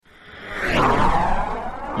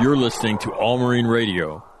You're listening to All Marine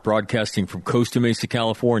Radio, broadcasting from Costa Mesa,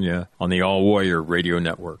 California, on the All Warrior Radio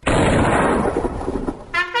Network.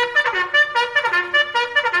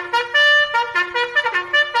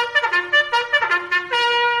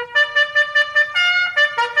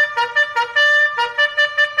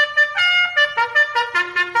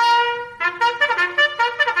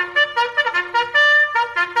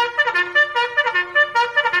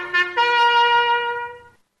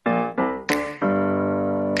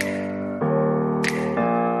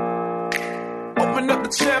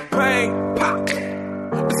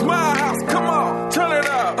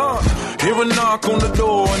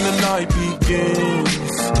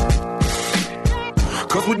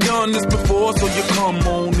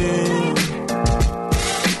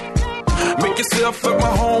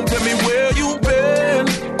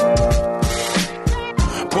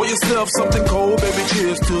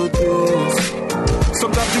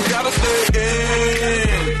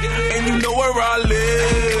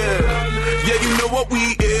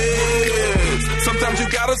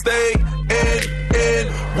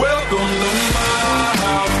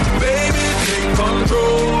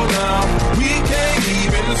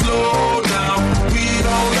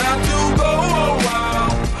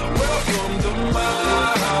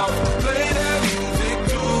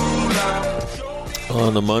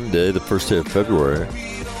 On a Monday, the first day of February,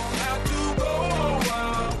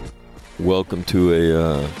 welcome to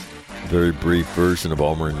a very brief version of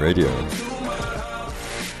All Marine Radio.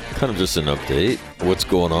 Kind of just an update, what's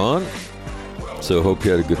going on. So hope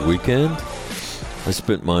you had a good weekend. I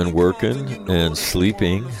spent mine working and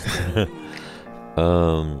sleeping.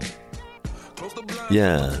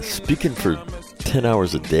 Speaking for 10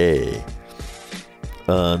 hours a day.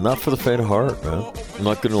 Not for the faint of heart, man. I'm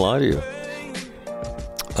not going to lie to you.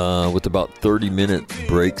 With about 30-minute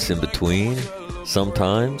breaks in between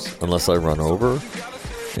sometimes, unless I run over.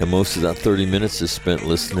 And most of that 30 minutes is spent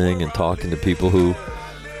listening and talking to people who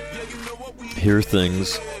hear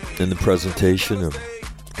things in the presentation and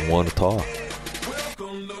want to talk,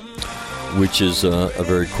 which is a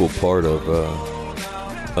very cool part of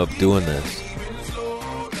doing this.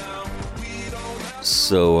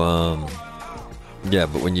 So,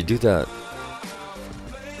 but when you do that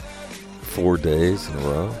 4 days in a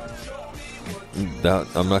row, that,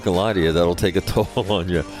 I'm not gonna lie to you, that'll take a toll on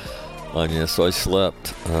you. So I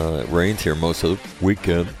slept. It rained here most of the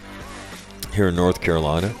weekend here in North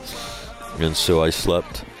Carolina, and so I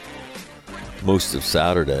slept most of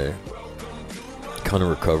Saturday. Kind of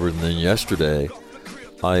recovered, and then yesterday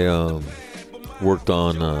I worked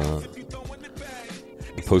on a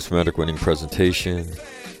post-traumatic winning presentation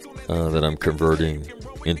that I'm converting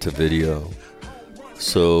into video.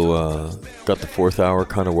 So got the fourth hour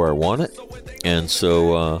kind of where I want it, and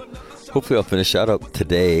so hopefully I'll finish that up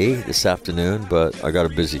today, this afternoon, but I got a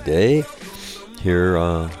busy day here,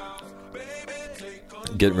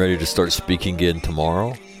 getting ready to start speaking again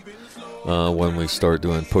tomorrow when we start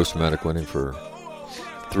doing post-traumatic winning for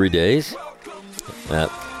 3 days at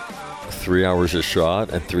 3 hours a shot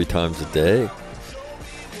and 3 times a day.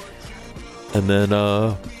 And then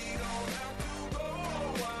I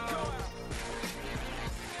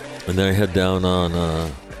head down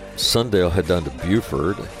on Sunday. I'll head down to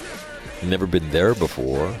Buford. Never been there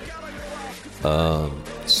before.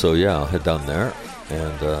 So yeah, I'll head down there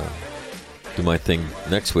and do my thing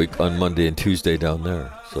next week on Monday and Tuesday down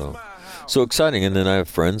there. So exciting. And then I have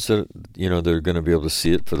friends that, they're going to be able to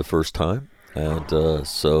see it for the first time. And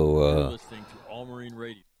so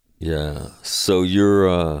yeah, so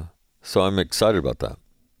you're so I'm excited about that.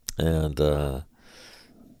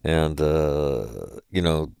 And a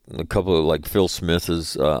couple of, like, Phil Smith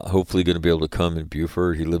is hopefully going to be able to come in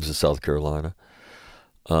Buford. He lives in South Carolina.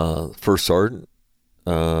 First Sergeant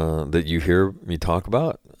that you hear me talk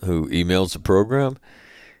about, who emails the program,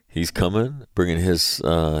 he's coming, bringing his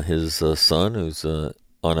son, who's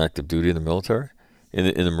on active duty in the military, in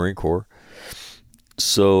the Marine Corps.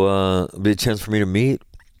 So it'll be a chance for me to meet,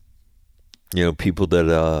 people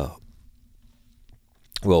that,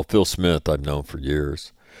 Phil Smith I've known for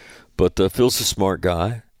years. But Phil's a smart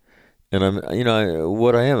guy, and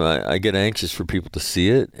I get anxious for people to see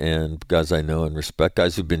it, and guys I know and respect,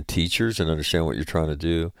 guys who've been teachers and understand what you're trying to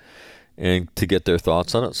do, and to get their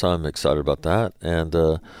thoughts on it. So I'm excited about that. And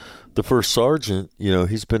the First Sergeant,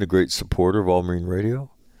 he's been a great supporter of All Marine Radio,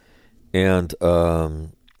 and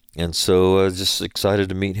so just excited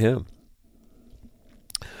to meet him.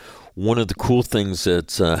 One of the cool things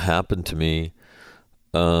that's happened to me,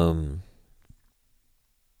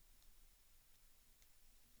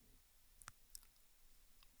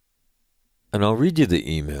 and I'll read you the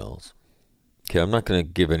emails. Okay, I'm not going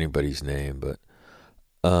to give anybody's name, but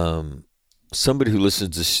somebody who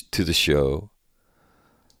listens to the show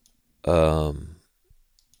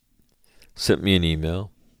sent me an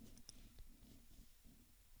email,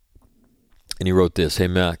 and he wrote this: "Hey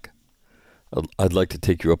Mac, I'd like to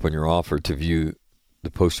take you up on your offer to view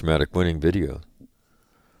the post-traumatic winning video.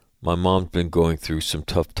 My mom's been going through some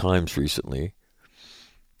tough times recently.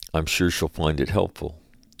 I'm sure she'll find it helpful."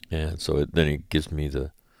 And so then he gives me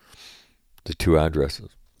the two addresses.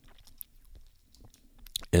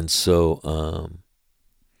 And so,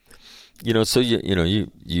 so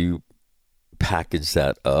you package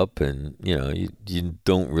that up, and you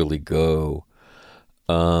don't really go,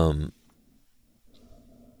 you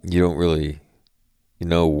don't really,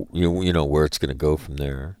 where it's going to go from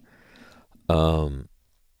there.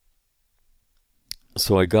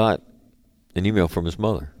 So I got an email from his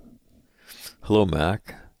mother. "Hello,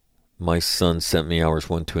 Mac. My son sent me hours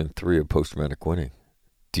 1, 2, and 3 of post-traumatic winning.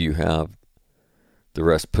 Do you have the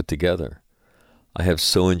rest put together? I have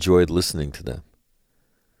so enjoyed listening to them.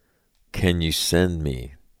 Can you send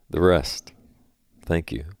me the rest?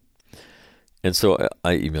 Thank you." And so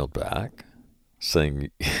I emailed back saying,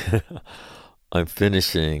 "I'm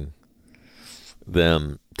finishing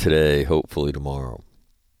them today, hopefully tomorrow."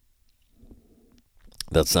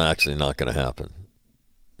 That's actually not going to happen,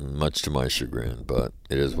 much to my chagrin, but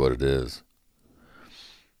it is what it is.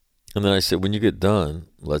 And then I said, "When you get done,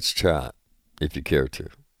 let's chat, if you care to.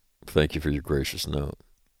 Thank you for your gracious note."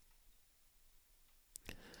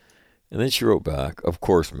 And then she wrote back, "Of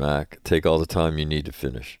course, Mac, take all the time you need to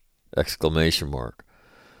finish. ! I'm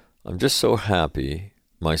just so happy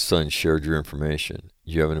my son shared your information.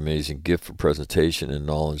 You have an amazing gift for presentation and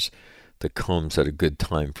knowledge that comes at a good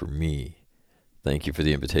time for me. Thank you for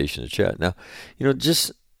the invitation to chat." Now,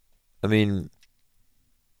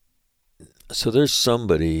 so there's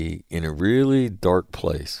somebody in a really dark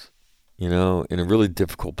place, in a really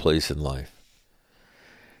difficult place in life.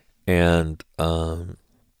 And the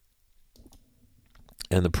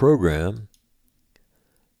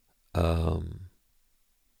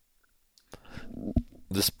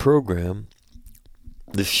program,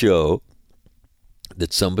 this show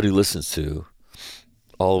that somebody listens to,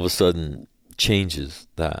 all of a sudden changes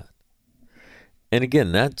that. And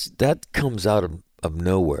again, that comes out of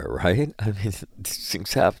nowhere, right? I mean, these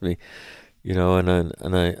things happen to me, and I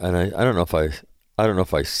don't know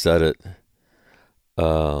if I said it.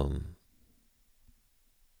 I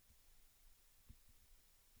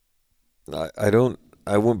don't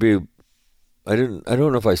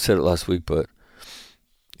know if I said it last week, but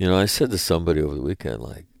I said to somebody over the weekend,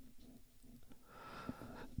 like,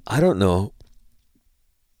 I don't know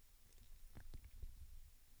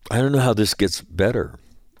how this gets better,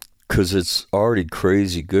 because it's already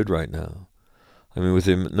crazy good right now. I mean, with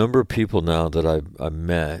the number of people now that I've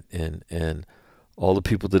met, and all the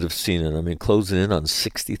people that have seen it, I mean, closing in on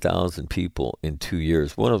 60,000 people in 2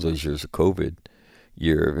 years. One of those years, a COVID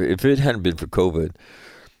year. If it hadn't been for COVID,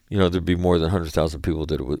 there'd be more than 100,000 people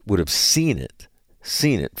that would have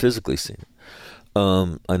physically seen it.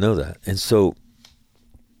 I know that. And so,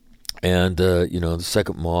 the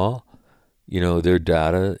second mall, their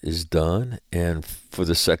data is done. And for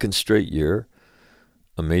the second straight year,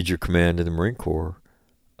 a major command in the Marine Corps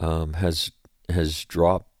has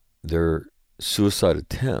dropped their suicide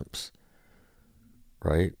attempts,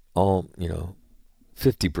 right? All,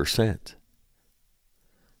 50%.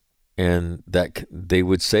 And that they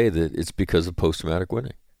would say that it's because of post-traumatic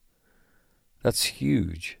winning. That's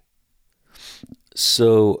huge.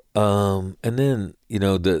 So, and then,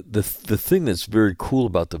 the thing that's very cool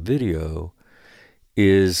about the video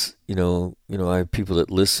is, I have people that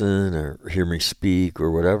listen or hear me speak or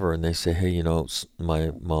whatever, and they say, "Hey,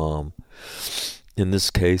 my mom, in this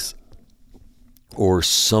case, or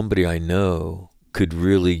somebody I know could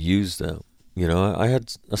really use them." I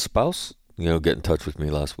had a spouse, get in touch with me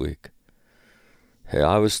last week. "Hey,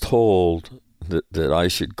 I was told that I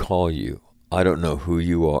should call you. I don't know who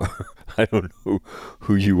you are. I don't know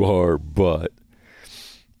who you are, but,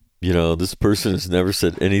 this person has never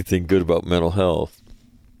said anything good about mental health.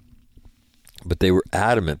 But they were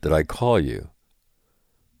adamant that I call you.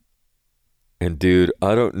 And dude,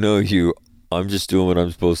 I don't know you. I'm just doing what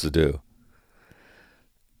I'm supposed to do."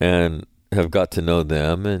 And have got to know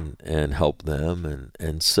them and help them.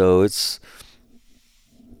 And so it's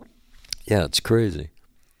crazy.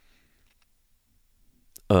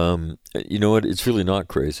 You know what? It's really not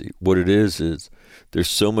crazy. What it is there's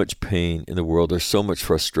so much pain in the world. There's so much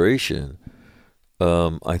frustration.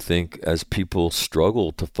 I think as people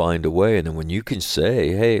struggle to find a way, and then when you can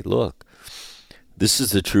say, "Hey, look, this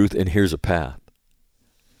is the truth, and here's a path,"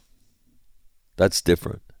 that's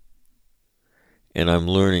different. And I'm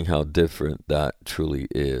learning how different that truly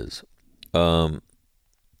is. Um,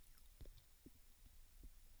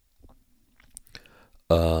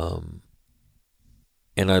 um,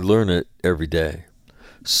 and I learn it every day.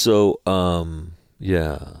 So,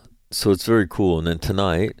 yeah. So it's very cool. And then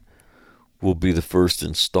tonight will be the first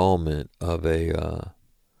installment of a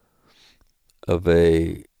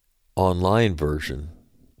online version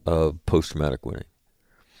of post traumatic winning.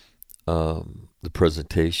 The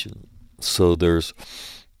presentation. So there's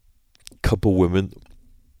a couple women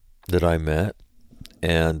that I met,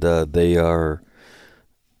 and they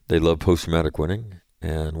love post traumatic winning.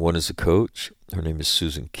 And one is a coach. Her name is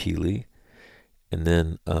Susan Keeley. And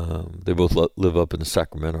then they both live up in the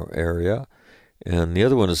Sacramento area. And the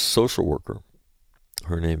other one is a social worker.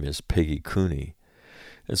 Her name is Peggy Cooney.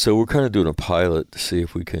 And so we're kind of doing a pilot to see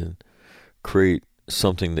if we can create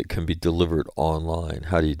something that can be delivered online.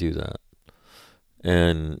 How do you do that?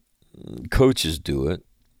 And coaches do it.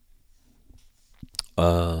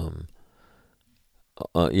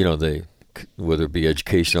 They, whether it be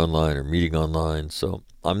education online or meeting online. So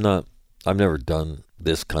I've never done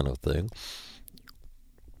this kind of thing.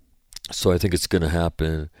 So I think it's going to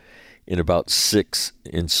happen in about 6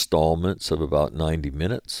 installments of about 90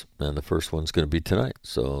 minutes. And the first one's going to be tonight.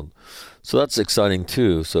 So that's exciting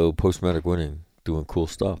too. So post-traumatic winning, doing cool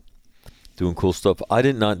stuff. I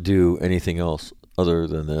did not do anything else other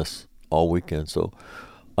than this all weekend. So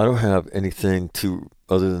I don't have anything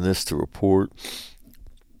other than this to report.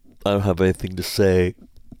 I don't have anything to say.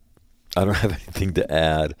 I don't have anything to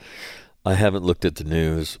add. I haven't looked at the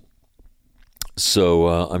news. So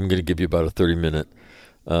I'm going to give you about a 30-minute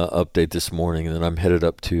update this morning, and then I'm headed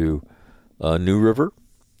up to New River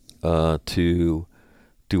to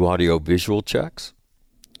do audio-visual checks.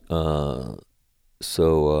 So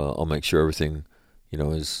I'll make sure everything,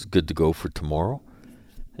 is good to go for tomorrow,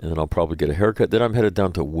 and then I'll probably get a haircut. Then I'm headed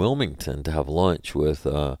down to Wilmington to have lunch with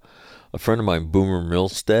a friend of mine, Boomer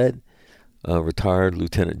Milstead, retired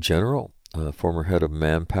Lieutenant General. Former head of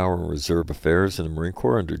Manpower and Reserve Affairs in the Marine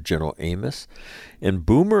Corps under General Amos. And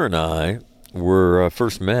Boomer and I were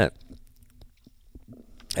first met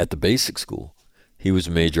at the basic school. He was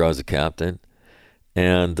a major, I was a captain,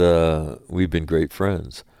 and we've been great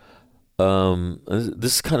friends.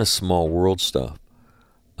 This is kind of small world stuff.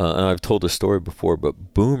 And I've told this story before,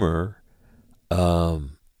 but Boomer,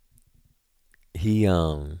 he,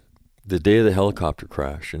 the day of the helicopter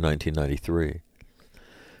crash in 1993,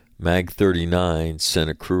 Mag 39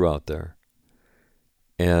 sent a crew out there,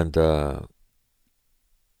 and so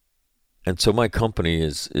my company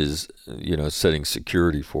is setting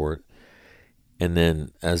security for it. And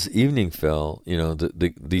then as evening fell,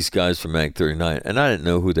 these guys from Mag 39, and I didn't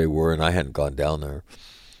know who they were, and I hadn't gone down there,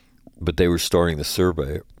 but they were starting the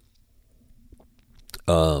survey.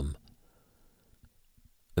 They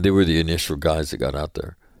were the initial guys that got out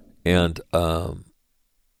there, and so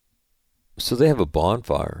they have a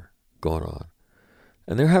bonfire going on,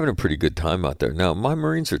 and they're having a pretty good time out there. Now, my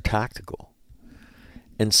Marines are tactical,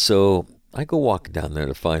 and so I go walking down there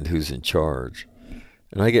to find who's in charge,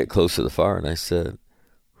 and I get close to the fire, and I said,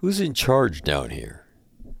 "Who's in charge down here?"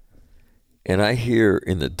 And I hear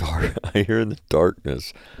in the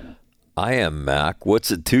darkness, "I am Mac. What's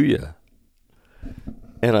it to you?"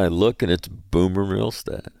 And I look, and it's Boomer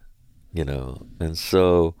Milstead, and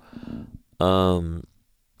so,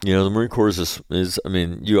 the Marine Corps is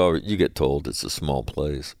you get told it's a small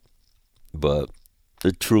place, but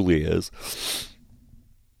it truly is.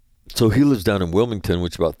 So he lives down in Wilmington,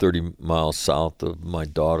 which is about 30 miles south of my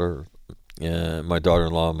daughter, and my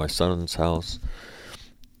daughter-in-law and my son's house.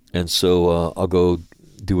 And so I'll go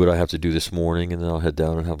do what I have to do this morning, and then I'll head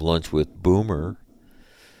down and have lunch with Boomer,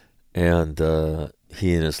 and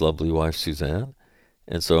he and his lovely wife Suzanne.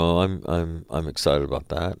 And so I'm excited about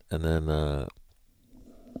that, and then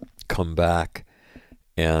come back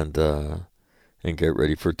and get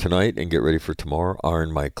ready for tonight and get ready for tomorrow.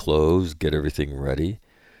 Iron my clothes, get everything ready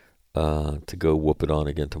to go whoop it on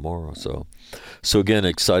again tomorrow. So again,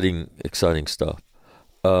 exciting stuff.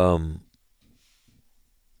 The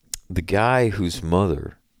guy whose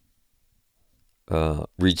mother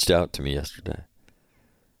reached out to me yesterday.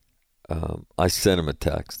 I sent him a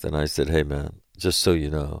text and I said, "Hey man, just so you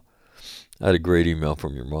know, I had a great email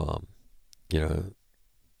from your mom. You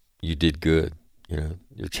did good.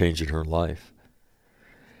 You're changing her life.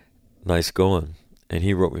 Nice going." And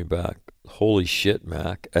he wrote me back, "Holy shit,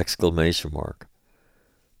 Mac, !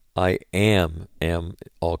 I am,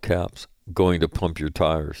 all caps, going to pump your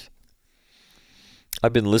tires.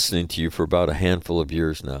 I've been listening to you for about a handful of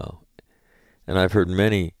years now, and I've heard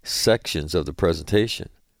many sections of the presentation.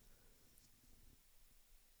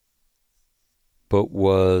 but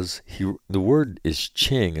the word is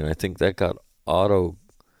Ching, and I think that got auto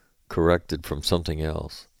corrected from something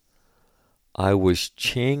else. I was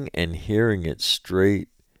Ching, and hearing it straight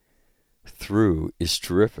through is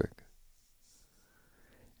terrific.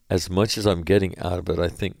 As much as I'm getting out of it, I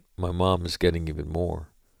think my mom is getting even more.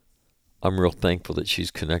 I'm real thankful that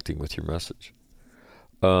she's connecting with your message.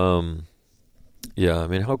 Yeah, I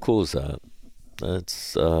mean, how cool is that?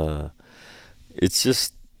 It's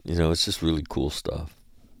just, it's just really cool stuff.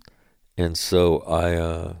 And so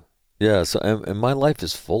and my life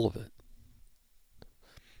is full of it.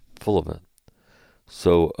 Full of it.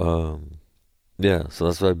 So, so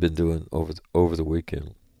that's what I've been doing over the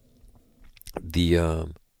weekend.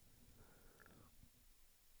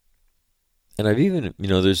 And I've even,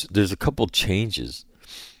 there's a couple changes,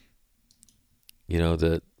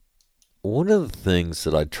 that one of the things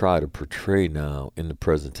that I try to portray now in the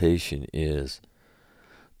presentation is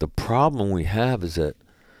the problem we have is that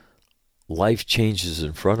life changes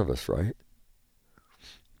in front of us, right?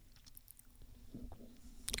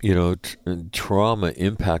 Trauma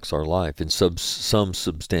impacts our life in some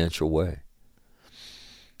substantial way.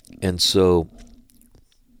 And so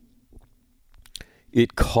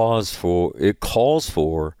it calls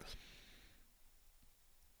for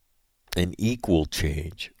an equal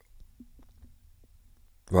change,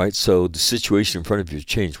 right? So the situation in front of you has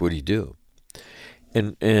changed. What do you do?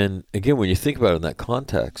 And again, when you think about it in that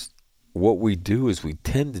context, what we do is we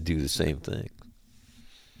tend to do the same thing.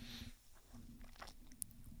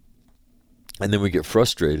 And then we get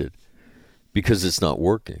frustrated because it's not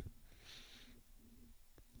working.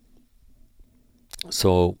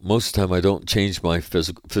 So most of the time I don't change my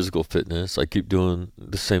physical fitness. I keep doing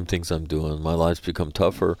the same things I'm doing. My life's become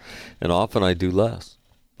tougher, and often I do less.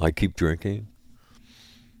 I keep drinking,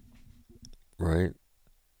 right?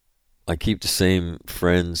 I keep the same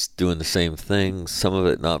friends doing the same things, some of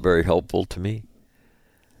it not very helpful to me.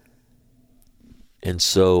 And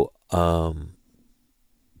so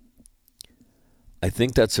I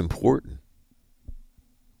think that's important.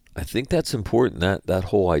 I think that's important, that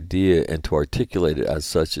whole idea, and to articulate it as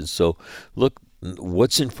such. And so, look,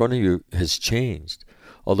 what's in front of you has changed.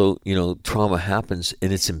 Although, trauma happens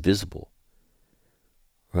and it's invisible,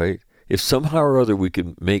 right? If somehow or other we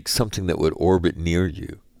could make something that would orbit near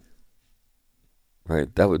you,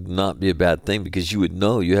 right, that would not be a bad thing, because you would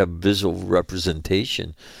know, you have visual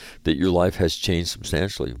representation that your life has changed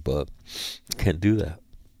substantially, but can't do that.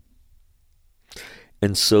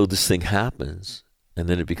 And so this thing happens, and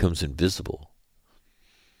then it becomes invisible.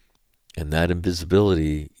 And that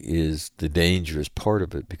invisibility is the dangerous part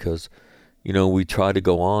of it, because, we try to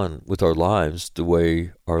go on with our lives the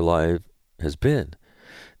way our life has been.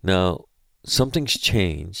 Now, something's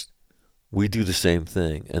changed. We do the same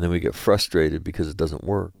thing, and then we get frustrated because it doesn't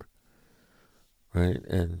work. Right?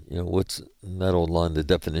 And, what's that old line, the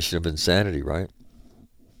definition of insanity, right?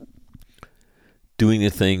 Doing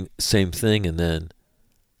the same thing, and then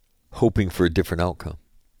hoping for a different outcome.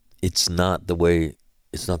 It's not the way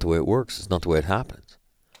it works. It's not the way it happens.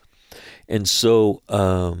 And so,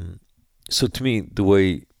 to me, the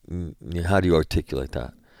way, how do you articulate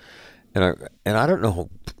that? And I don't know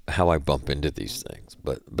how I bump into these things,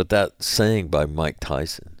 but that saying by Mike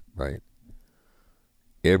Tyson, right?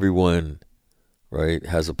 Everyone, right,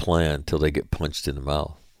 has a plan till they get punched in the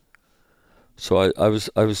mouth. So I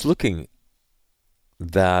was looking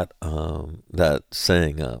that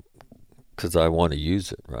saying up, because I want to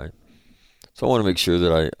use it, right? So I want to make sure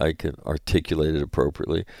that I can articulate it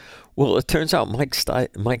appropriately. Well, it turns out Mike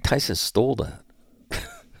Tyson stole that.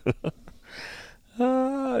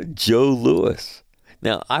 Joe Louis.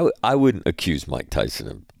 Now, I wouldn't accuse Mike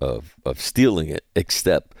Tyson of stealing it,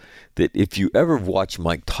 except that if you ever watch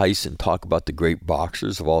Mike Tyson talk about the great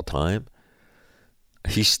boxers of all time,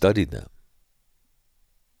 he studied them.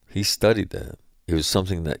 He studied them. It was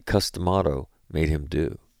something that Cus D'Amato made him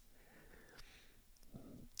do.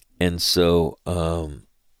 And so,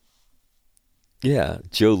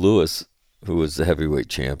 Joe Louis, who was the heavyweight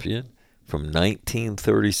champion from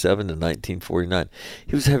 1937 to 1949,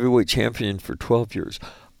 he was heavyweight champion for 12 years.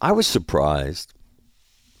 I was surprised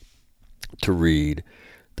to read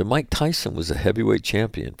that Mike Tyson was a heavyweight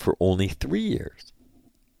champion for only 3 years.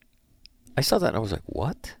 I saw that and I was like,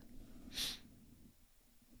 what?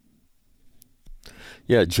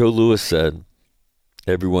 Yeah, Joe Louis said,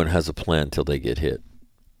 everyone has a plan till they get hit.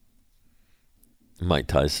 Mike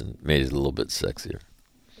Tyson made it a little bit sexier.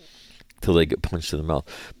 Till they get punched in the mouth.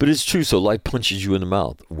 But it's true, so life punches you in the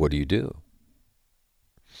mouth. What do you do?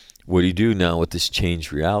 What do you do now with this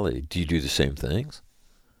changed reality? Do you do the same things?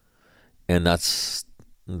 And that's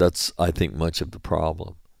I think, much of the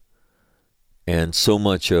problem. And so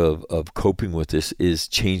much of coping with this is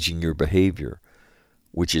changing your behavior,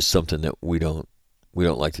 which is something that we don't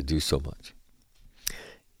like to do so much.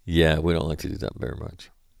 Yeah, we don't like to do that very much.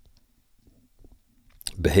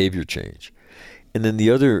 Behavior change. And then the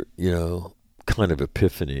other, kind of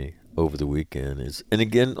epiphany over the weekend is, and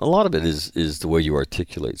again, a lot of it is the way you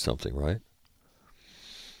articulate something, right?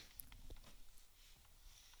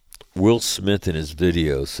 Will Smith in his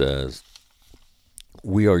video says,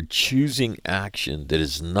 we are choosing action that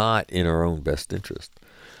is not in our own best interest.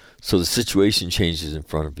 So the situation changes in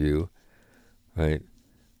front of you, right?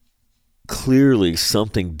 Clearly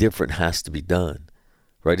something different has to be done,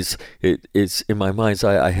 right? It's in my mind's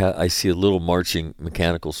eye, I see a little marching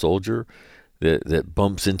mechanical soldier that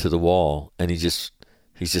bumps into the wall, and he's just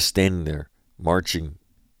standing there marching,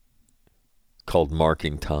 called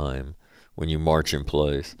marking time, when you march in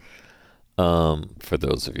place. For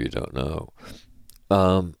those of you who don't know.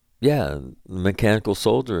 Mechanical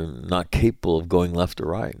soldier, not capable of going left or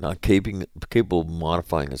right, not capable of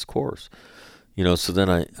modifying his course. So then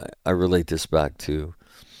I relate this back to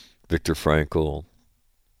Viktor Frankl.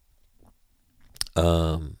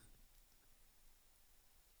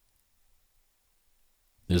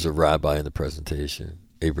 There's a rabbi in the presentation,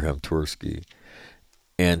 Abraham Tversky,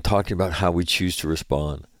 and talking about how we choose to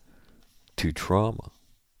respond to trauma,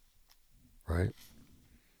 right?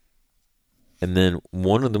 And then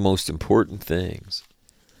one of the most important things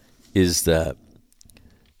is that,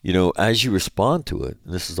 as you respond to it,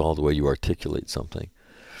 and this is all the way you articulate something,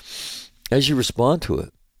 as you respond to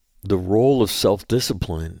it, the role of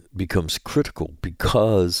self-discipline becomes critical,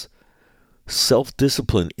 because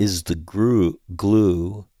self-discipline is the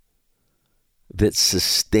glue that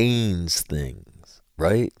sustains things,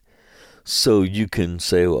 right? So you can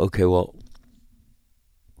say, okay, well,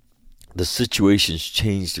 the situation's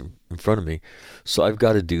changed in front of me, so I've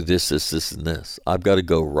got to do this, this, and this. I've got to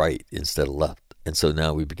go right instead of left. And so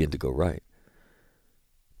now we begin to go right.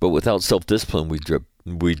 But without self-discipline, we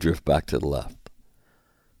drift back to the left,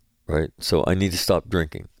 right? So I need to stop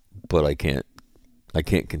drinking, but I can't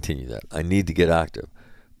continue that. I need to get active,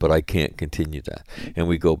 but I can't continue that. And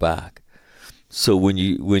we go back. So when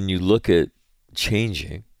you look at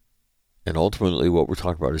changing, and ultimately what we're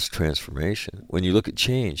talking about is transformation. When you look at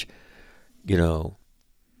change, the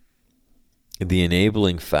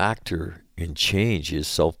enabling factor in change is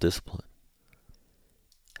self-discipline.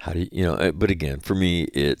 How do you, but again, for me,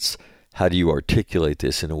 it's how do you articulate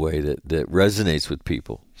this in a way that resonates with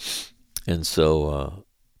people? And so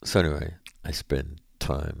anyway, I spend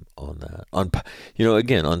time on that, on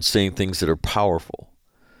saying things that are powerful.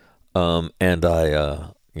 And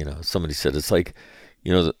I, somebody said, it's like,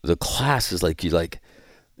 the class is like,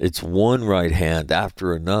 it's one right hand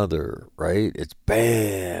after another, right? It's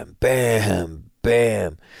bam, bam,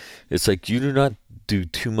 bam. It's like you do not do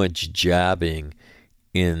too much jabbing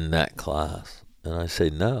in that class. And I say,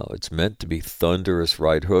 no, it's meant to be thunderous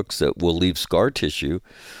right hooks that will leave scar tissue,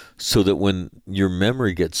 so that when your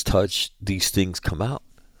memory gets touched, these things come out.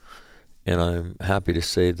 And I'm happy to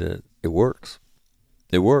say that it works.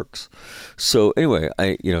 It works. So anyway,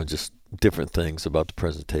 I, just different things about the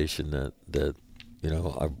presentation that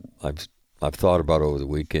I've thought about over the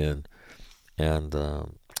weekend, and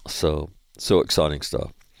so exciting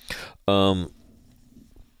stuff.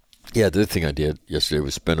 The other thing I did yesterday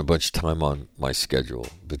was spend a bunch of time on my schedule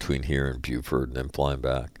between here and Buford and then flying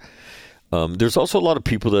back. There's also a lot of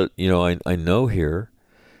people that I know here,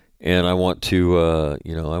 and I want to I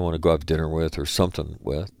want to go have dinner with or something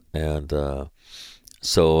with, and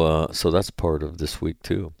so that's part of this week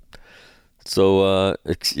too. So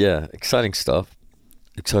exciting stuff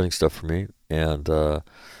for me, and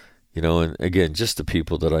and again, just the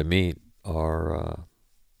people that I meet are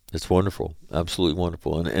it's wonderful, absolutely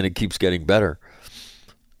wonderful, and it keeps getting better,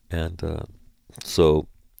 and so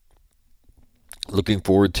looking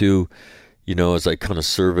forward to as I kind of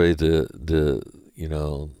survey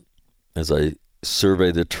as I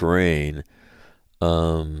survey the terrain,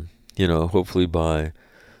 hopefully by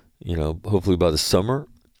the summer,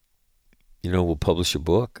 we'll publish a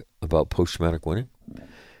book about post-traumatic winning,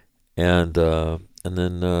 and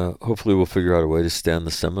then hopefully we'll figure out a way to stand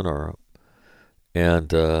the seminar up, and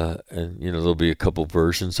there'll be a couple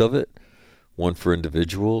versions of it, one for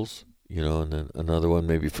individuals, and then another one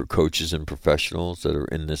maybe for coaches and professionals that are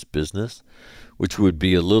in this business, which would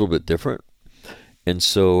be a little bit different. And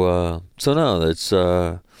so it's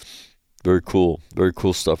very cool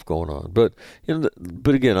stuff going on. But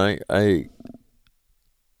but again, I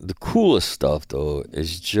the coolest stuff though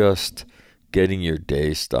is just getting your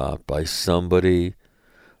day stopped by somebody.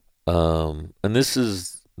 And this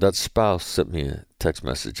is that spouse sent me a text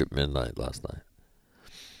message at midnight last night.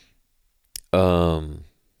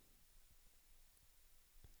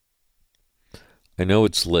 I know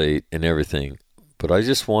it's late and everything, but I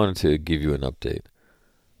just wanted to give you an update.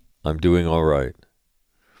 I'm doing all right.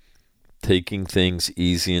 Taking things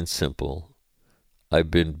easy and simple.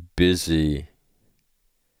 I've been busy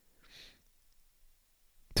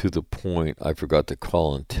to the point I forgot to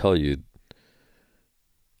call and tell you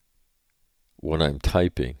when I'm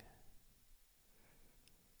typing.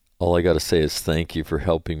 All I got to say is thank you for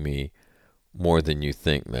helping me more than you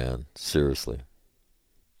think, man. Seriously.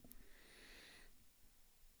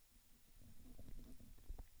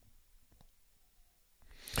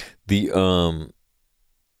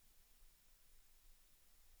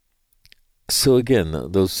 So again,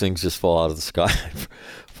 those things just fall out of the sky,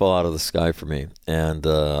 fall out of the sky for me, and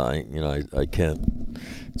I can't.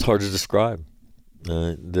 It's hard to describe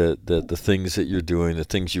the things that you're doing, the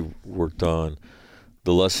things you've worked on,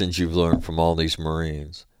 the lessons you've learned from all these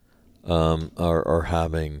Marines are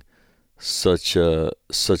having such a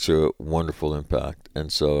wonderful impact,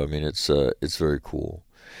 and so I mean it's very cool.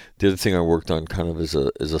 The other thing I worked on kind of is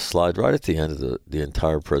a slide right at the end of the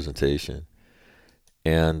entire presentation,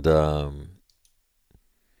 and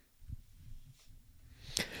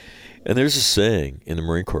there's a saying in the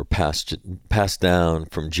Marine Corps passed down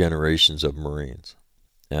from generations of Marines,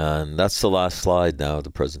 and that's the last slide now of the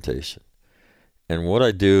presentation. And what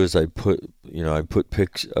I do is I put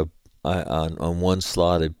pics on one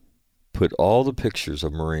slide. I put all the pictures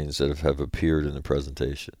of Marines that have appeared in the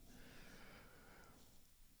presentation.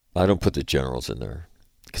 I don't put the generals in there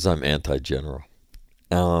because I'm anti-general.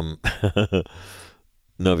 No,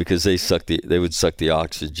 because they would suck the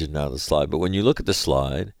oxygen out of the slide. But when you look at the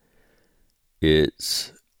slide,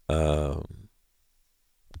 it's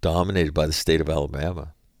dominated by the state of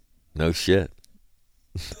Alabama. No shit.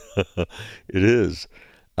 It is.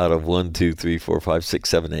 Out of 1, 2, 3, 4, 5, 6,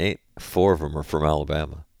 7, 8, 4 of them are from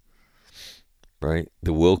Alabama. Right?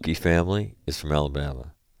 The Wilkie family is from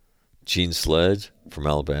Alabama. Gene Sledge from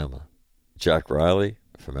Alabama. Jack Riley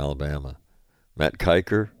from Alabama. Matt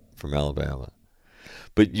Kiker from Alabama.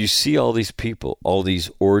 But you see all these people, all these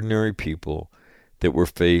ordinary people that were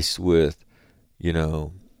faced with,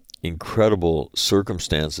 incredible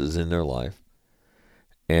circumstances in their life,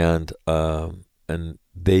 and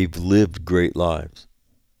they've lived great lives.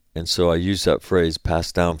 And so I use that phrase,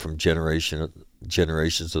 passed down from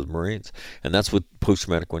generations of Marines, and that's what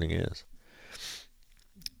post-traumatic winning is.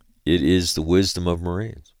 It is the wisdom of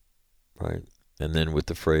Marines, right? And then with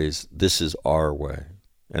the phrase, this is our way.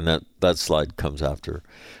 And that slide comes after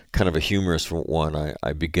kind of a humorous one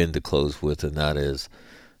I begin to close with, and that is,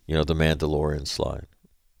 the Mandalorian slide.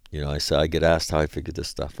 I say, I get asked how I figured this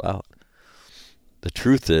stuff out. The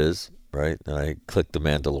truth is, right, and I click the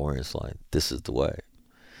Mandalorian slide, this is the way.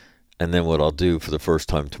 And then what I'll do for the first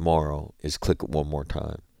time tomorrow is click it one more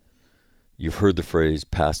time. You've heard the phrase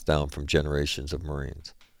passed down from generations of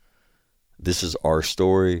Marines. This is our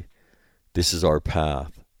story. This is our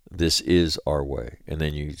path. This is our way. And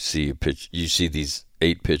then you see these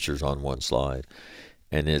 8 pictures on one slide,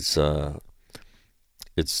 and it's the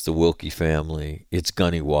Wilkie family. It's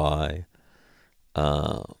Gunny Y.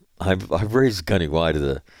 I've raised Gunny Y to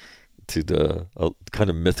the kind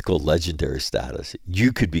of mythical, legendary status.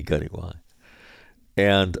 You could be Gunny Y,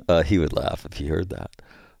 and he would laugh if he heard that.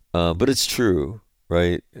 But it's true.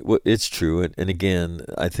 Right? It's true. And again,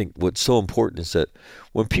 I think what's so important is that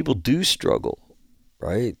when people do struggle,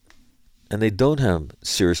 right, and they don't have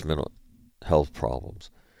serious mental health problems,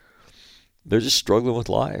 they're just struggling with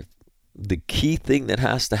life. The key thing that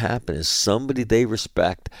has to happen is somebody they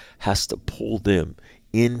respect has to pull them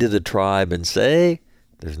into the tribe and say,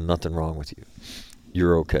 there's nothing wrong with you.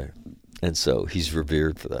 You're okay. And so he's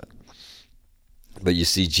revered for that. But you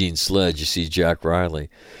see Gene Sledge, you see Jack Riley,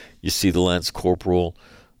 you see the Lance Corporal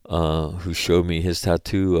who showed me his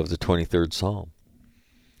tattoo of the 23rd Psalm.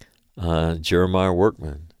 Jeremiah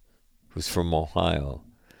Workman, who's from Ohio.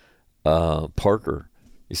 Parker,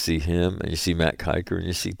 you see him, and you see Matt Kiker, and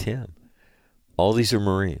you see Tim. All these are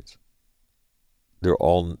Marines. They're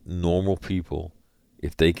all normal people.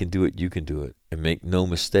 If they can do it, you can do it. And make no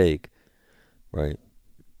mistake, right?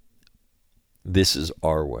 This is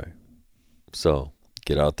our way. So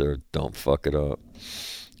get out there, don't fuck it up.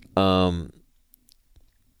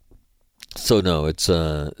 So no, it's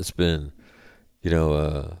been,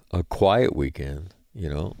 a quiet weekend.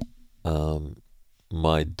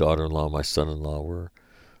 My daughter-in-law, my son-in-law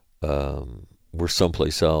we're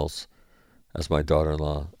someplace else, as my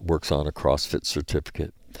daughter-in-law works on a CrossFit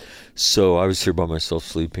certificate. So I was here by myself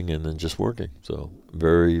sleeping and then just working. So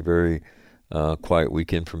very, very quiet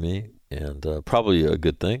weekend for me, and probably a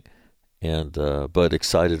good thing. And but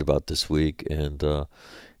excited about this week and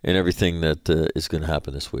everything that is going to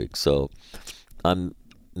happen this week. So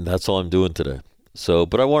that's all I'm doing today. So,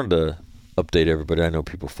 but I wanted to update everybody. I know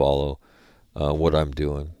people follow what I'm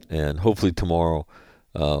doing, and hopefully tomorrow,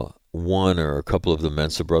 one or a couple of the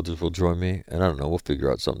Mensa brothers will join me, and I don't know, we'll figure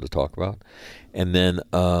out something to talk about, and then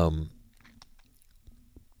I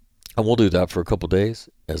will do that for a couple days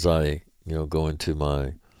as I go into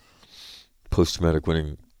my post-traumatic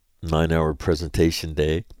winning 9-hour presentation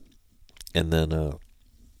day, and then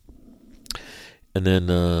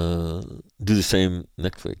do the same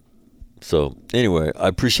next week. So anyway, I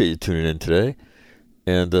appreciate you tuning in today,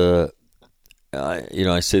 and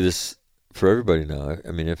I say this for everybody now.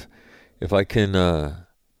 I mean, if I can,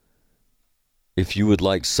 if you would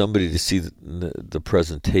like somebody to see the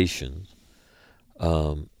presentation,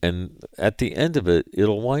 and at the end of it,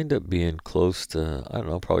 it'll wind up being close to, I don't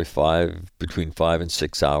know, probably between 5 and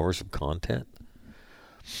 6 hours of content.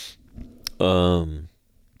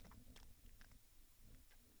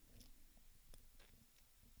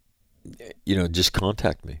 Just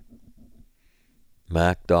contact me.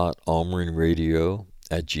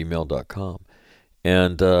 mac.allmarineradio@gmail.com.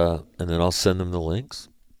 And then I'll send them the links.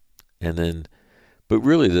 And then, but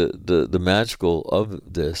really the magic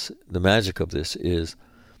of this is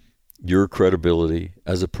your credibility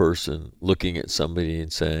as a person looking at somebody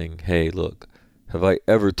and saying, hey, look, have I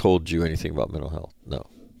ever told you anything about mental health? No.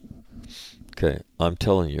 Okay, I'm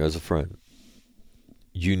telling you as a friend,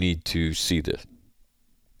 you need to see this.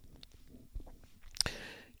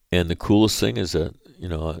 And the coolest thing is that,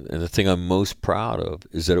 and the thing I'm most proud of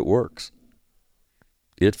is that it works.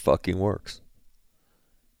 It fucking works.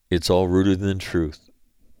 It's all rooted in truth.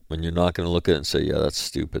 When you're not going to look at it and say, yeah, that's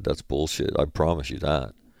stupid, that's bullshit. I promise you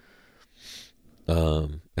that.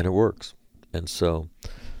 And it works. And so,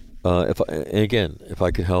 if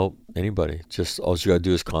I can help anybody, just all you got to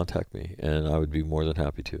do is contact me, and I would be more than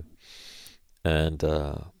happy to. And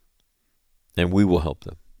we will help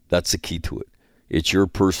them. That's the key to it. It's your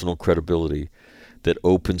personal credibility that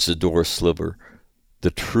opens the door a sliver.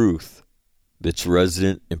 The truth that's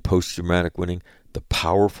resident in post-traumatic winning, the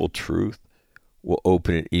powerful truth, will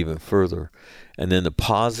open it even further. And then the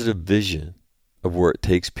positive vision of where it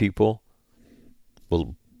takes people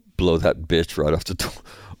will blow that bitch right off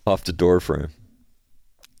the door frame.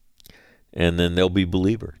 And then they'll be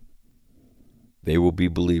believers. They will be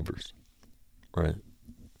believers. Right?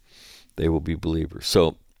 They will be believers.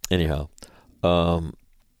 So, anyhow, on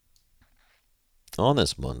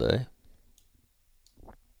this Monday,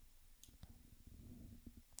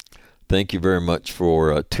 thank you very much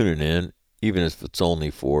for tuning in, even if it's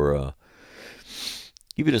only for a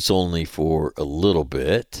little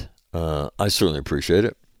bit. I certainly appreciate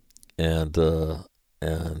it, and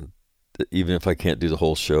even if I can't do the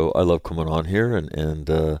whole show, I love coming on here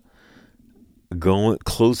and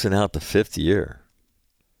closing out the 5th year.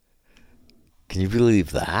 Can you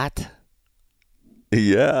believe that?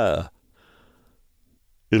 Yeah.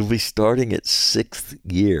 It'll be starting at 6th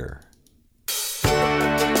year.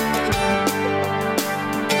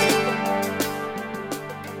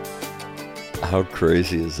 How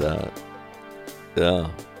crazy is that? Yeah.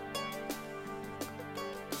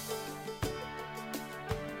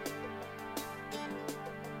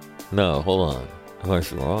 No, hold on. Am I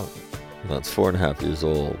wrong? That's 4.5 years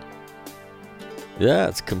old. Yeah,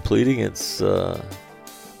 it's completing its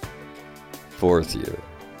 4th year.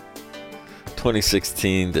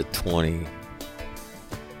 2016 to 20.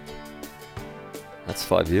 That's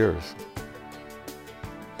 5 years.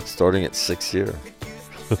 Starting at 6th year.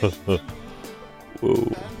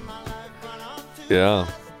 Whoa. Yeah.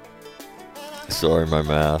 Sorry, my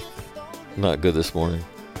math. Not good this morning.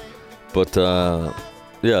 But,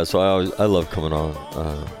 yeah, so I love coming on.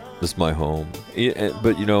 This is my home.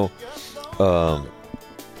 But,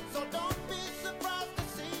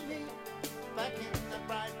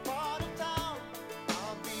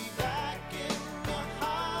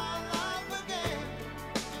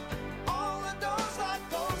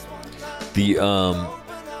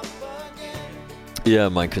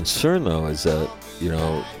 my concern though is that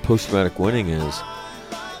post-traumatic winning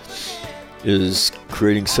is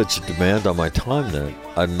creating such a demand on my time that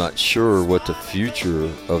I'm not sure what the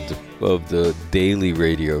future of the daily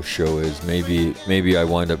radio show is. Maybe I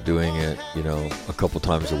wind up doing it a couple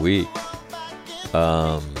times a week.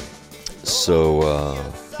 Yeah,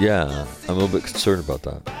 I'm a little bit concerned about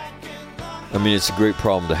that. I mean, it's a great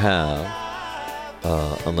problem to have,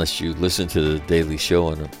 unless you listen to the daily show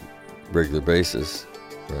on a regular basis,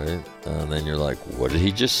 right? And then you're like, what did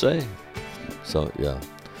he just say? So, yeah.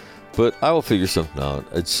 But I will figure something out.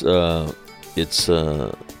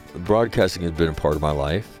 Broadcasting has been a part of my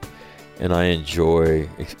life, and I enjoy.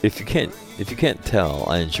 If you can't tell,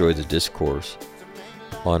 I enjoy the discourse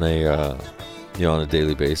on a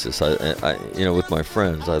daily basis. I with my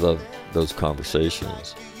friends, I love those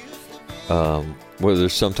conversations. Whether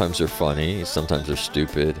sometimes they're funny, sometimes they're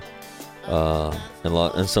stupid,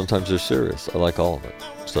 and sometimes they're serious. I like all of it.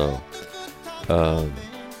 So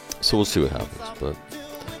we'll see what happens. But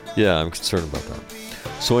yeah, I'm concerned about that.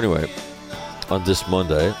 So anyway, on this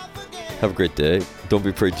Monday, have a great day. Don't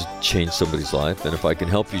be afraid to change somebody's life. And if I can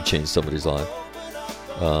help you change somebody's life,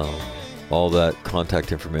 all that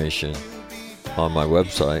contact information on my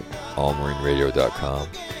website, allmarineradio.com,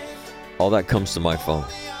 all that comes to my phone.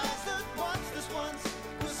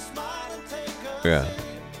 Yeah.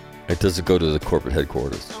 It doesn't go to the corporate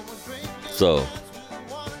headquarters. So,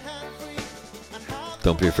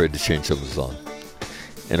 don't be afraid to change someone's life.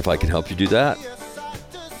 And if I can help you do that,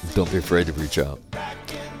 don't be afraid to reach out.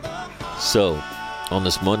 So, on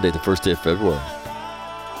this Monday, the first day of February,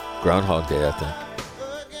 Groundhog Day, I think.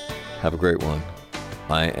 Have a great one.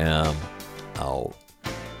 I am out.